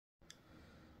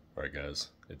Alright guys,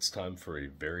 it's time for a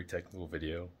very technical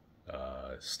video.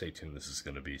 Stay tuned, this is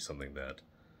going to be something that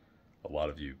a lot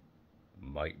of you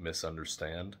might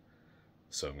misunderstand,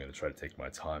 so I'm going to try to take my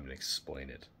time and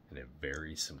explain it in a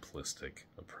very simplistic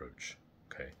approach.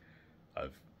 Okay,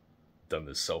 I've done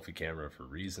this selfie camera for a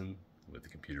reason, with the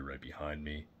computer right behind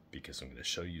me, because I'm going to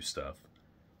show you stuff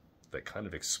that kind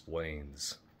of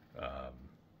explains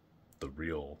the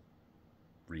real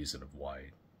reason of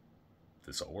why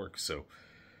this all works. So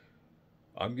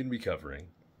I'm going to be covering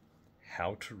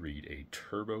how to read a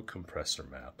turbo compressor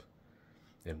map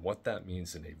and what that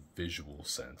means in a visual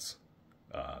sense.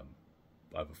 I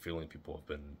have a feeling people have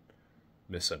been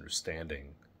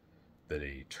misunderstanding that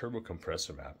a turbo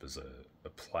compressor map is a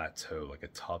plateau, like a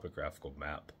topographical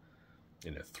map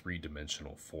in a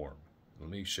three-dimensional form. Let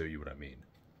me show you what I mean.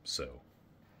 So,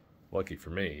 lucky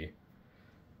for me,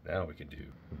 now we can do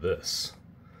this.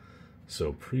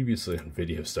 So previously on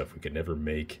video stuff, we could never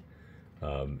make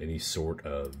any sort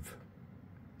of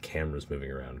cameras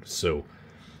moving around. So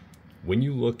when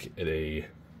you look at a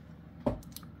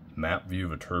map view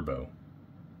of a turbo,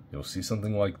 you'll see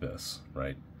something like this,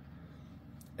 right?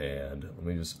 And let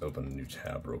me just open a new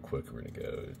tab real quick. We're gonna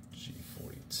go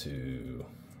G42.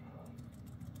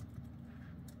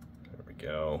 There we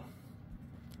go.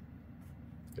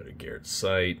 Go to Garrett's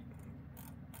site.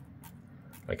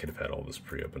 I could have had all this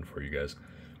pre-opened for you guys.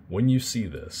 When you see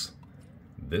this,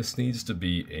 this needs to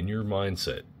be in your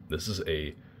mindset. This is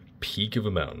a peak of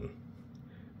a mountain.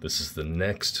 This is the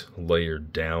next layer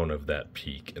down of that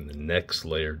peak, and the next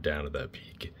layer down of that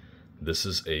peak. This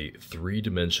is a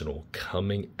three-dimensional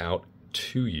coming out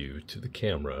to you, to the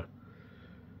camera,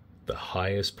 the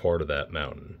highest part of that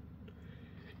mountain.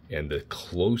 And the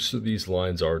closer these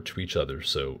lines are to each other,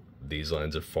 so these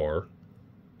lines are far,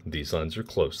 these lines are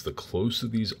close. The closer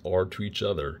these are to each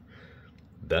other,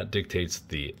 that dictates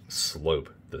the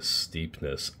slope, the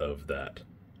steepness of that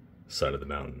side of the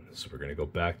mountain. So we're going to go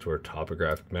back to our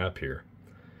topographic map here.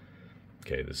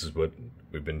 Okay, this is what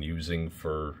we've been using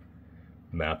for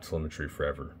map telemetry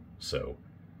forever. So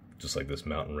just like this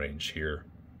mountain range here,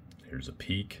 here's a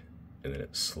peak, and then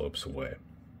it slopes away.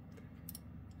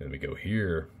 Then we go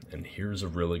here, and here's a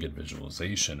really good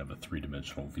visualization of a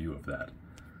three-dimensional view of that.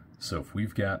 So if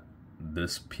we've got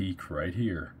this peak right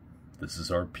here, this is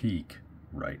our peak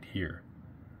right here.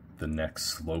 The next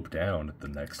slope down at the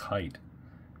next height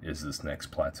is this next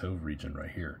plateau region right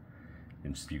here.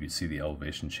 And you can see the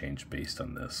elevation change based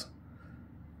on this.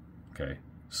 Okay,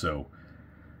 so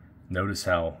notice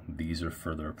how these are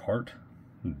further apart,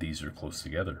 these are close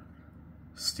together.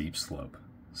 Steep slope,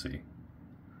 see?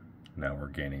 Now we're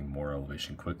gaining more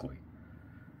elevation quickly.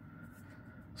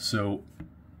 So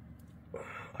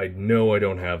I know I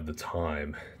don't have the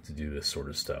time to do this sort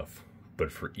of stuff,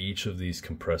 but for each of these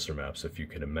compressor maps, if you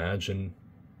can imagine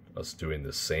us doing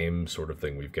the same sort of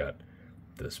thing, we've got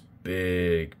this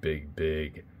big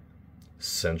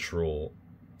central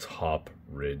top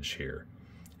ridge here,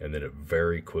 and then it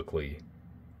very quickly,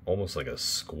 almost like a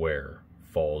square,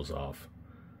 falls off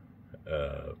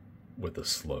with a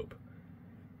slope.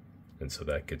 And so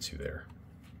that gets you there.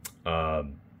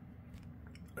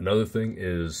 Another thing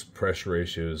is pressure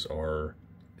ratios are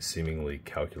seemingly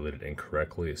calculated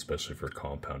incorrectly, especially for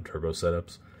compound turbo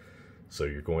setups. So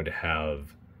you're going to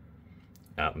have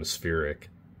atmospheric.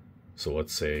 So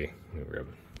let's say, let me grab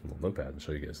a little notepad and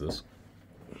show you guys this.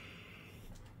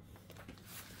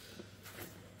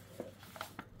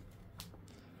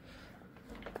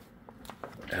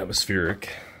 Atmospheric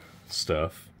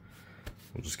stuff,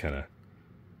 we'll just kind of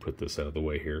put this out of the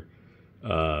way here,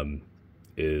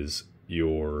 is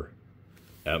your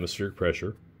atmospheric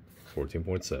pressure,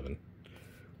 14.7,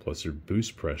 plus your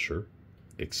boost pressure,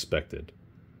 expected,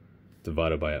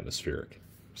 divided by atmospheric,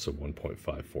 so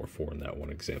 1.544 in that one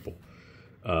example.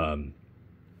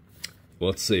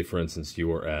 Let's say, for instance,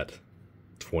 you are at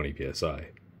 20 psi.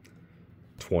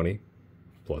 20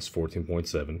 plus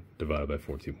 14.7 divided by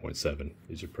 14.7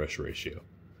 is your pressure ratio.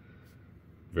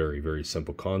 Very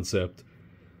simple concept.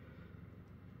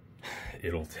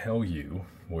 It'll tell you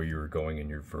where you're going in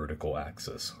your vertical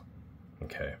axis.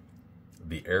 Okay.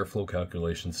 The airflow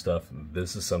calculation stuff,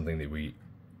 this is something that we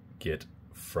get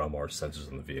from our sensors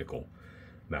in the vehicle.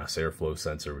 Mass airflow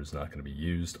sensor is not going to be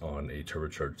used on a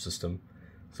turbocharged system,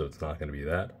 so it's not going to be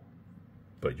that.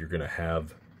 But you're going to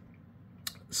have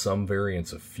some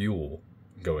variance of fuel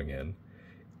going in,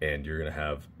 and you're going to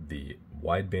have the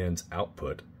wideband's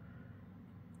output,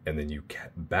 and then you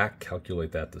back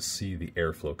calculate that to see the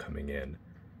airflow coming in,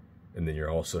 and then you're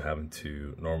also having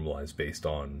to normalize based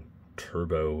on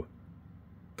turbo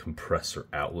compressor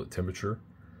outlet temperature,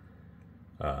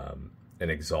 an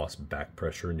exhaust back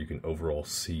pressure, and you can overall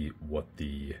see what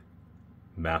the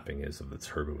mapping is of the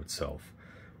turbo itself.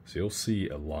 So you'll see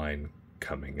a line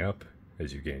coming up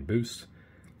as you gain boost,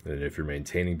 and if you're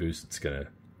maintaining boost, it's going to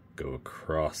go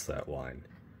across that line.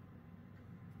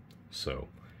 So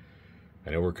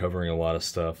I know we're covering a lot of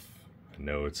stuff. I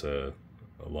know it's a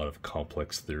lot of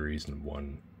complex theories in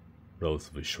one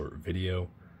relatively short video,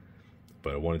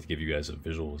 but I wanted to give you guys a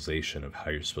visualization of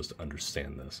how you're supposed to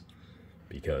understand this,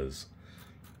 because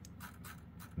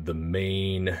the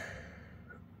main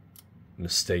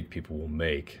mistake people will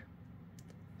make,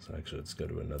 so actually let's go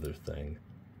to another thing.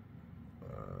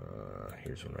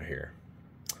 Here's one right here.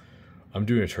 I'm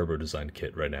doing a turbo design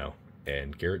kit right now,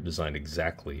 and Garrett designed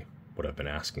exactly what I've been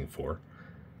asking for,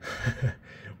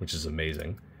 which is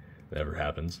amazing. It never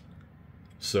happens.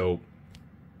 So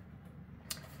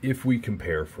if we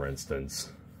compare, for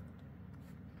instance,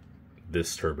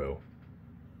 this turbo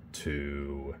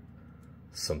to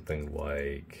something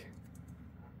like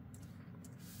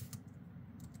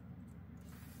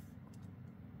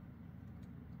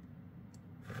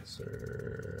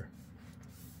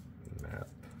map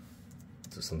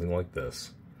to something like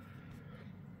this.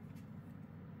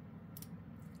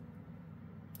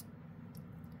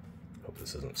 Hope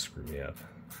this doesn't screw me up.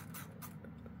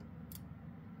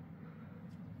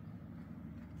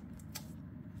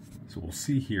 So we'll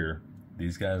see here,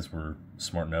 these guys were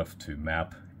smart enough to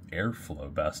map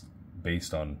airflow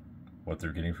based on what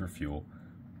they're getting for fuel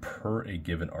per a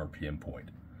given RPM point,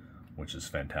 which is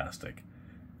fantastic.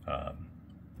 A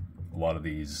lot of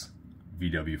these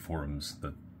VW forums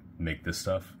that make this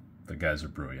stuff, the guys are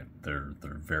brilliant. They're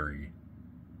very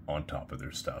on top of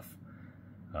their stuff.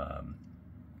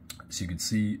 So you can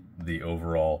see the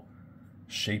overall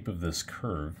shape of this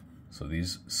curve. So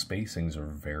these spacings are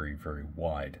very, very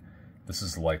wide. This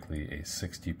is likely a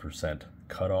 60%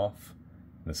 cutoff.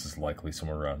 This is likely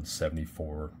somewhere around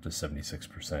 74 to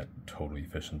 76% total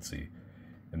efficiency,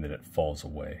 and then it falls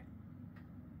away.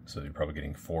 So you're probably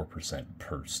getting 4%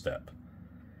 per step.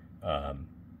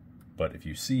 But if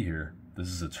you see here, this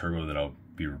is a turbo that I'll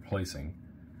be replacing.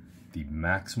 The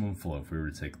maximum flow, if we were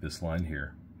to take this line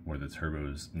here, where the turbo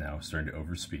is now starting to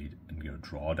overspeed and go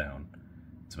draw down,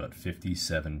 it's about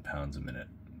 57 pounds a minute,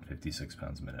 56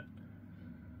 pounds a minute.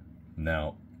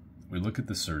 Now, we look at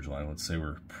the surge line, let's say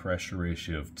we're pressure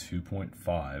ratio of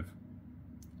 2.5,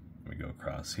 we go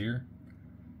across here,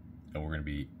 and we're going to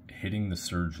be hitting the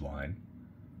surge line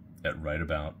at right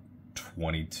about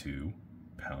 22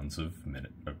 pounds of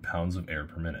air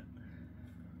per minute.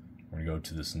 We're going to go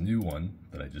to this new one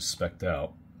that I just spec'd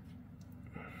out.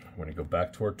 We're going to go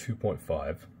back to our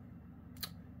 2.5,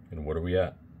 and what are we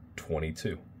at?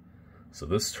 22. So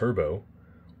this turbo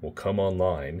will come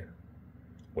online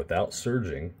without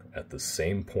surging at the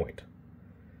same point.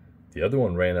 The other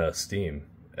one ran out of steam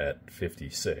at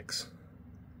 56.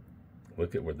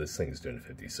 Look at what this thing's doing at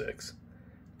 56.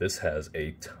 This has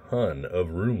a ton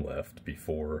of room left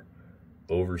before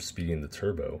overspeeding the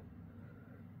turbo,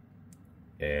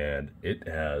 and it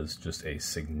has just a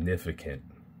significant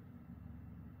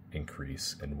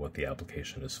increase in what the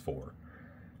application is for.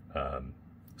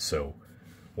 So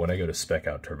when I go to spec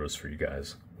out turbos for you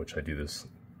guys, which I do this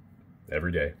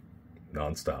every day,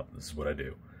 non-stop, this is what I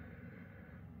do.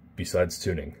 Besides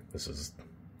tuning, this is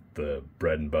the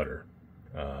bread and butter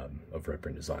of Red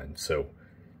Brain Design. So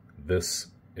this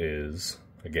is,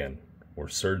 again, we're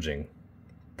surging,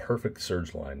 perfect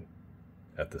surge line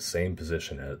at the same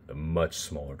position at a much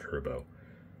smaller turbo,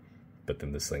 but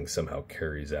then this thing somehow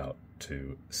carries out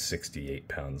to 68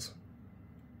 pounds.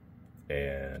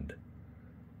 And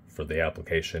for the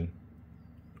application,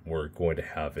 we're going to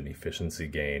have an efficiency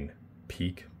gain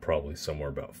peak probably somewhere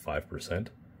about 5%,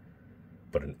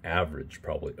 but an average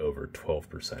probably over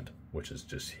 12%, which is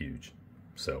just huge.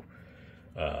 So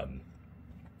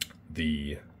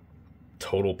the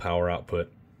total power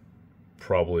output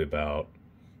probably about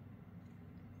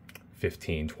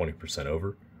 15-20%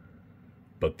 over,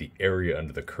 but the area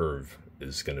under the curve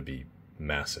is going to be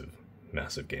massive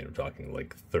gain. I'm talking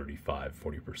like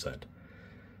 35-40%.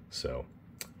 So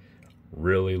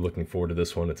really looking forward to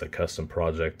this one. It's a custom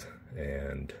project,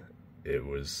 and it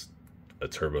was a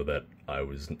turbo that I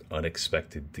was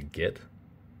unexpected to get,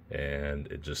 and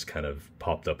it just kind of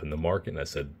popped up in the market, and I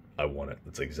said, I want it.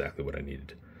 That's exactly what I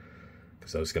needed,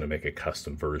 because I was going to make a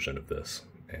custom version of this.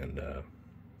 And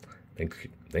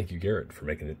thank you, Garrett, for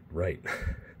making it right,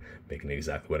 making it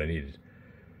exactly what I needed.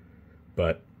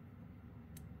 But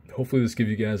hopefully this gives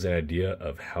you guys an idea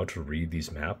of how to read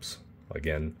these maps.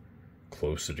 Again,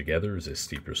 closer together is a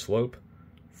steeper slope,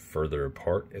 further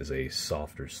apart is a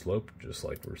softer slope, just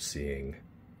like we're seeing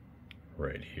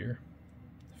right here.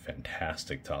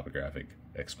 fantastic topographic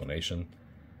explanation.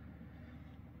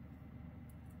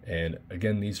 And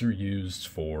again, these are used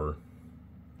for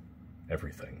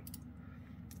everything.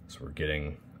 So we're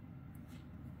getting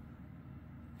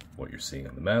what you're seeing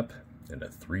on the map and a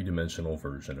 3-dimensional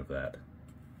version of that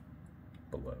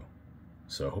below.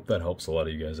 So I hope that helps a lot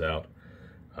of you guys out.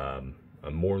 I'm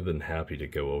more than happy to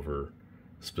go over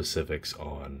specifics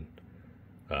on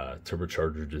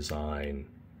turbocharger design.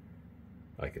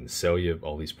 I can sell you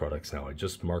all these products now. I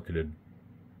just marketed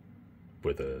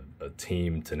with a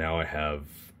team to now I have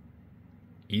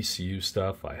ECU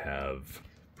stuff. I have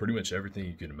pretty much everything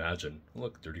you can imagine.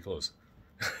 Look, dirty clothes.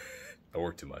 I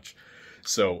work too much.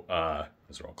 So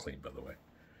those are all clean, by the way.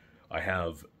 I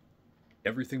have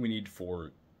everything we need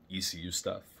for ECU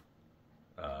stuff.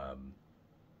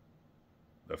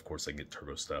 Of course, I can get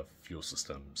turbo stuff, fuel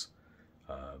systems,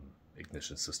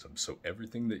 ignition systems. So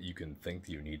everything that you can think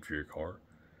that you need for your car,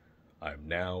 I'm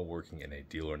now working in a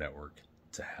dealer network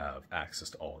to have access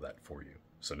to all of that for you.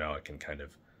 So now I can kind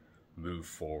of move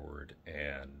forward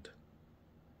and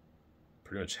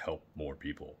pretty much help more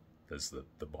people. That's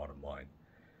the bottom line.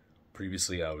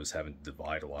 Previously, I was having to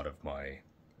divide a lot of my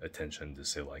attention to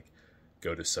say, like,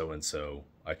 go to so-and-so,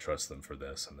 I trust them for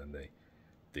this, and then they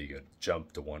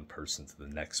jump to one person to the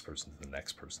next person to the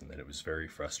next person, and it was very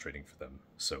frustrating for them.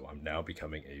 So I'm now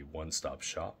becoming a one-stop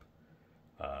shop,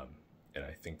 and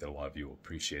I think that a lot of you will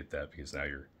appreciate that, because now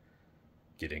you're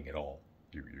getting it all.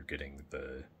 You're getting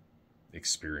the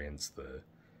experience, the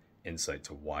insight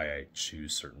to why I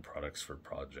choose certain products for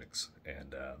projects,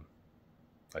 and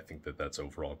I think that that's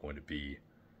overall going to be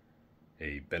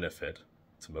a benefit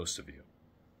to most of you,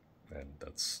 and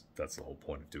that's the whole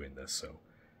point of doing this. So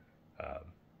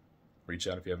reach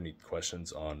out if you have any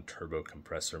questions on turbo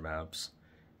compressor maps,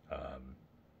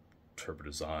 turbo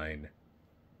design,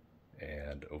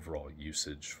 and overall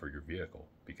usage for your vehicle,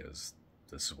 because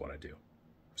this is what I do.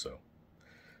 So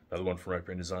another one from Right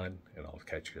Brain Design, and I'll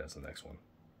catch you guys in the next one.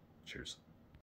 Cheers.